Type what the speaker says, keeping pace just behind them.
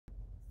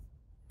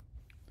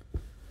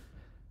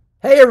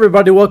Hey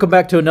everybody, welcome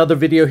back to another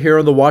video here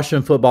on the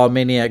Washington Football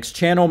Maniacs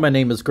channel. My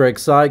name is Greg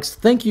Sykes.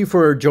 Thank you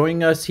for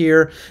joining us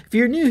here. If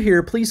you're new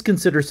here, please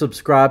consider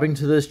subscribing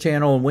to this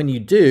channel, and when you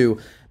do,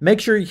 make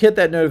sure you hit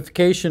that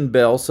notification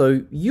bell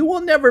so you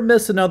will never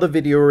miss another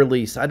video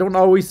release. I don't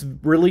always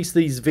release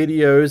these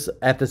videos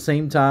at the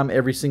same time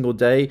every single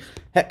day.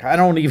 Heck, I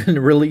don't even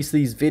release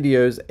these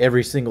videos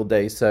every single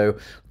day. So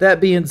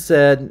that being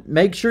said,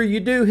 make sure you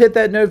do hit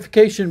that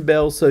notification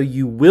bell so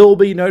you will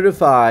be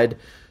notified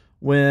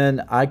when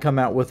I come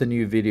out with a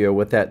new video.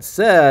 With that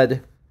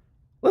said,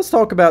 let's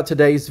talk about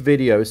today's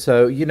video.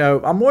 So,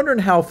 I'm wondering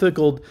how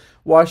fickle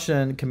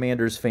Washington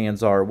Commanders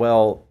fans are.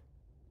 Well,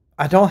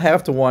 I don't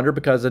have to wonder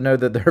because I know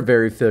that they're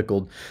very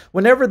fickle.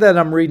 Whenever that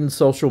I'm reading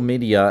social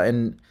media,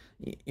 and,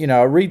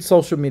 I read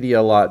social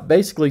media a lot,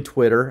 basically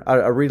Twitter.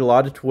 I read a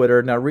lot of Twitter,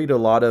 and I read a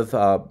lot of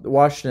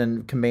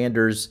Washington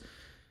Commanders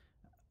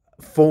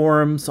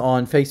forums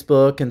on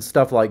Facebook and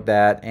stuff like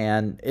that.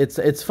 And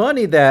it's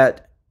funny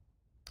that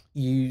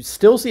you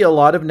still see a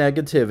lot of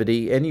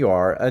negativity, and you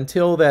are,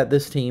 until that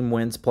this team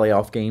wins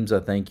playoff games.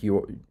 I think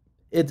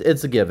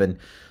it's a given.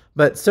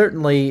 But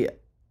certainly,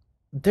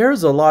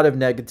 there's a lot of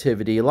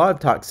negativity, a lot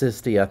of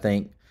toxicity, I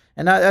think.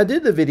 And I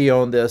did the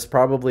video on this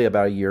probably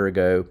about a year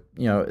ago.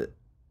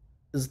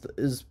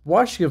 Is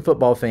Washington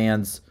football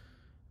fans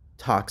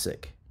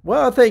toxic?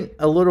 Well, I think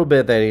a little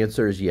bit that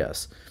answer is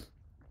yes.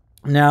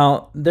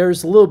 Now,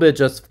 there's a little bit of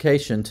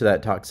justification to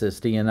that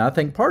toxicity, and I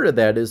think part of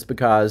that is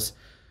because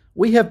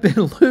we have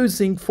been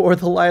losing for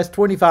the last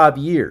 25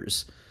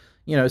 years,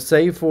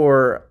 save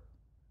for,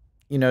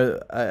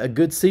 a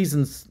good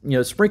season,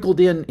 sprinkled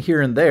in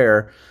here and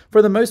there.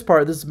 For the most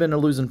part, this has been a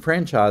losing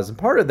franchise. And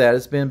part of that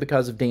has been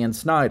because of Dan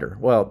Snyder.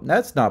 Well,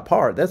 that's not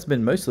part. That's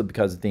been mostly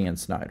because of Dan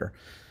Snyder.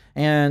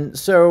 And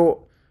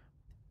so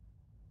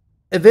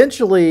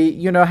eventually,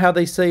 how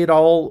they say it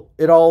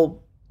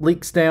all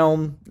leaks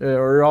down,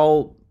 or it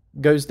all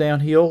goes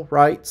downhill,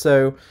 right?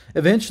 So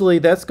eventually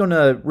that's going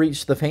to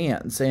reach the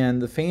fans, and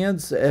the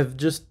fans have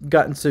just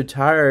gotten so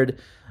tired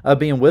of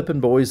being whipping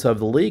boys of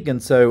the league,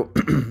 and so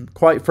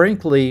quite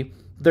frankly,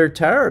 they're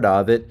tired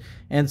of it.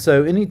 And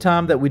so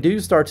anytime that we do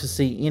start to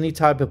see any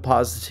type of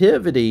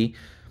positivity,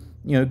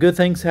 good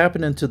things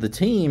happening to the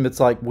team,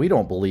 it's like we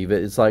don't believe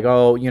it. It's like,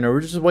 oh,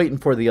 we're just waiting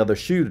for the other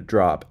shoe to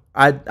drop.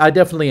 I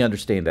definitely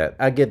understand that.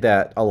 I get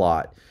that a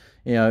lot.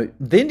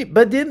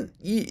 Then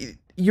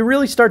you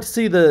really start to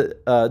see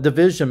the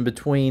division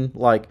between,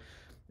 like,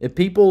 if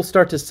people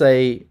start to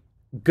say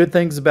good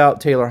things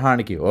about Taylor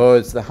Heineke, oh,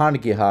 it's the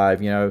Heineke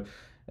hive,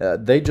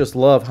 they just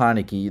love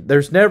Heineke.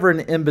 There's never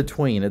an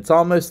in-between. It's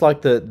almost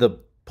like the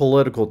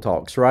political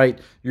talks, right?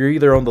 You're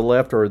either on the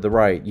left or the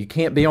right. You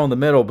can't be on the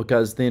middle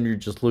because then you're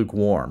just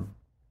lukewarm.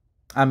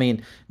 I mean,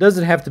 it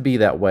doesn't have to be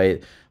that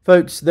way.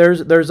 Folks,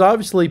 there's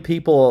obviously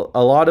people,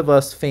 a lot of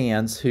us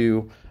fans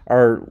who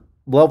are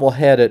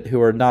level-headed,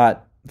 who are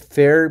not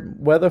fair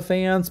weather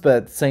fans, but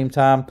at the same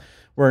time,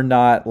 we're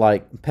not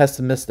like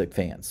pessimistic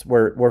fans.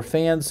 We're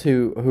fans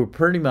who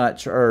pretty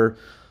much are.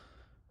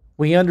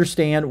 We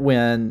understand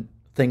when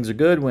things are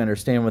good, we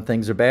understand when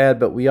things are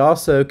bad, but we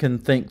also can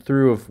think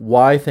through of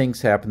why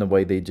things happen the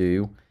way they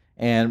do,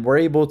 and we're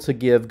able to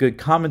give good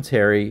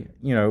commentary,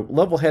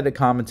 level-headed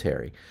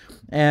commentary.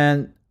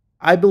 And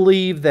I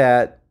believe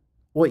that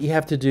what you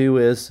have to do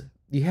is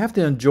you have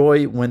to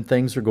enjoy when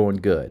things are going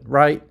good,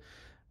 right?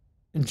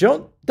 And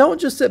don't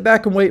just sit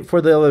back and wait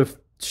for the other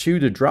shoe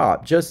to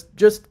drop. Just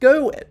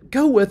go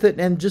with it,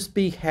 and just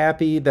be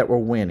happy that we're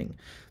winning.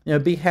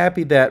 Be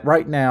happy that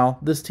right now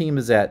this team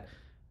is at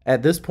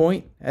this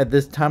point, at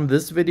this time of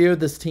this video,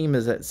 this team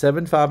is at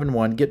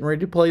 7-5-1, getting ready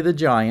to play the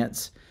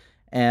Giants,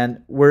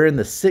 and we're in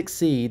the 6th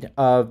seed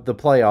of the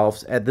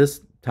playoffs at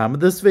this time of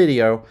this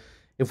video.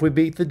 If we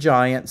beat the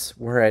Giants,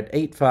 we're at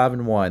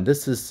 8-5-1.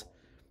 This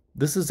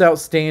is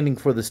outstanding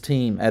for this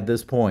team at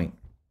this point.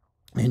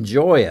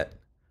 Enjoy it.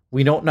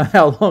 We don't know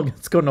how long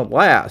it's going to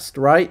last,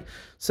 right?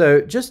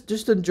 So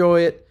just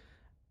enjoy it.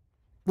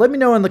 Let me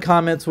know in the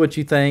comments what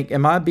you think.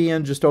 Am I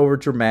being just over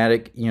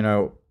dramatic?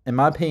 Am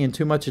I paying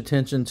too much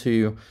attention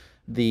to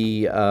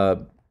the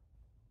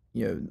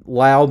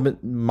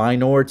loud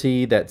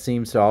minority that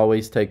seems to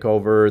always take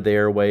over the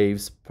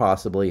airwaves?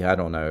 Possibly, I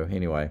don't know.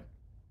 Anyway,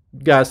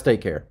 guys,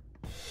 take care.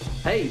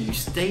 Hey, you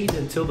stayed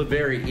until the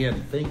very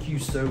end. Thank you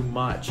so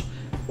much.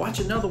 Watch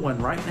another one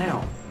right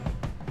now.